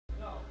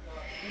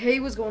Hey,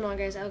 what's going on,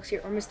 guys? Alex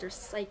here, or Mr.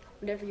 Psych,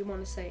 whatever you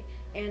want to say.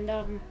 And,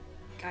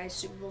 guys,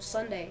 Super Bowl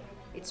Sunday.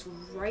 It's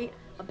right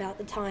about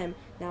the time.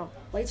 Now,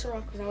 lights are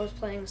off because I was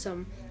playing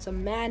some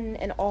Madden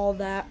and all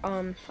that.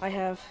 I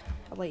have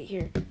a light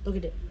here. Look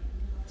at it.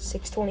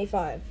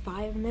 6:25.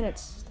 5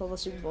 minutes till the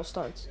Super Bowl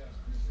starts.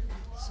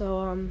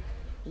 So,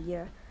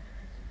 yeah.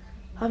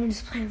 I've been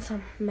just playing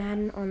some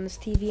Madden on this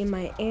TV in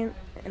my aunt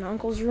and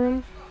uncle's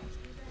room.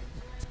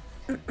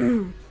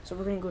 So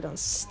we're gonna go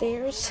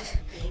downstairs.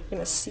 We're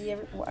gonna see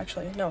well,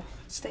 actually, no.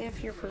 Stay up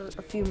here for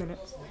a few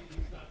minutes.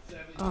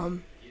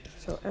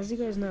 So as you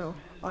guys know,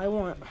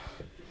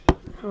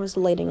 how is the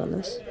lighting on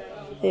this?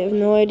 I have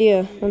no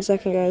idea. 1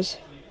 second, guys.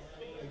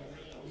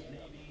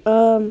 I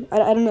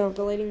don't know.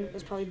 The lighting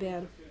is probably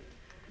bad.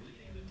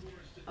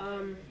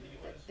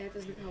 That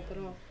doesn't help at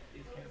all.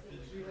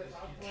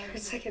 Give me a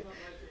second.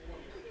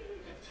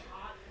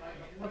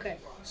 Okay,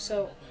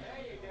 so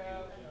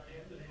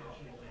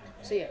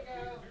yeah,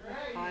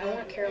 I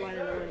want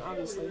Carolina to win,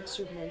 obviously,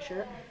 Superman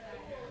shirt.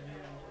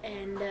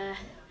 And, yeah,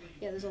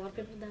 there's a lot of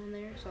people down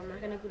there, so I'm not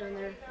going to go down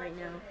there right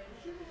now.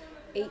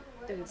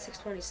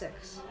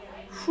 6:26.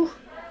 Whew.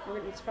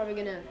 It's probably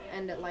going to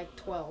end at, like,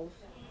 12.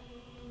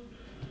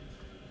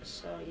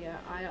 So, yeah,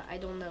 I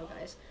don't know,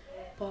 guys.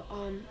 But,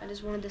 I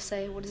just wanted to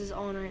say, what is this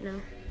on right now?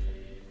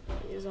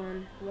 It is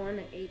on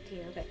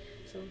 1:18. Okay,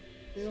 so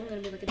this is only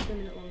going to be, like, a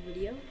 2-minute long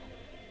video.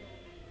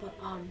 But,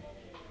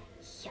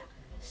 yeah.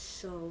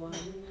 So,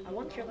 I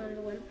want Carolina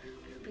to win.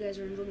 I hope you guys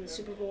are enjoying the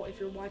Super Bowl. If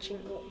you're watching,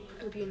 well,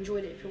 I hope you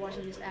enjoyed it. If you're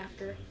watching this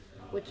after,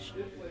 which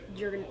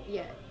you're gonna,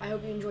 yeah, I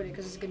hope you enjoyed it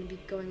because it's gonna be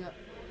going up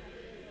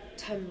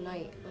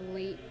tonight,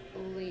 late.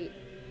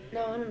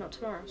 No, I don't know,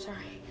 tomorrow.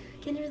 Sorry,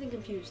 getting everything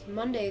confused.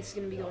 Monday it's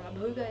gonna be going up. I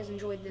hope you guys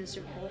enjoyed the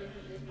Super Bowl.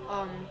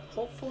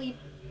 Hopefully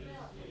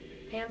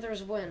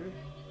Panthers win.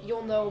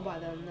 You'll know by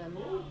then.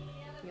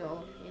 You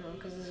know,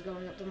 because this is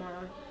going up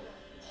tomorrow.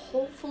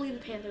 Hopefully the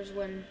Panthers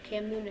win.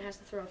 Cam Newton has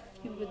to throw a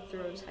few good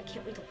throws. I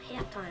can't wait till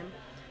halftime.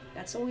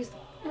 That's always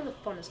one of the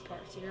funnest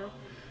parts, you know?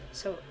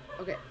 So,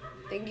 okay.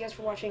 Thank you guys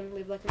for watching.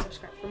 Leave a like and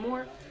subscribe for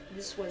more.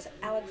 This was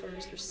Alex or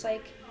Mr.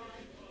 Psych.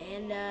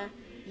 And,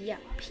 yeah.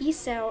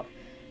 Peace out.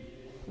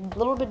 A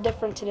little bit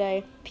different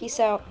today. Peace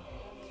out.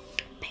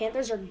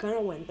 Panthers are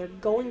gonna win. They're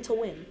going to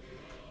win.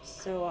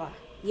 So,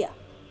 yeah.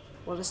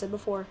 What I said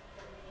before.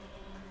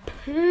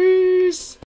 Peace!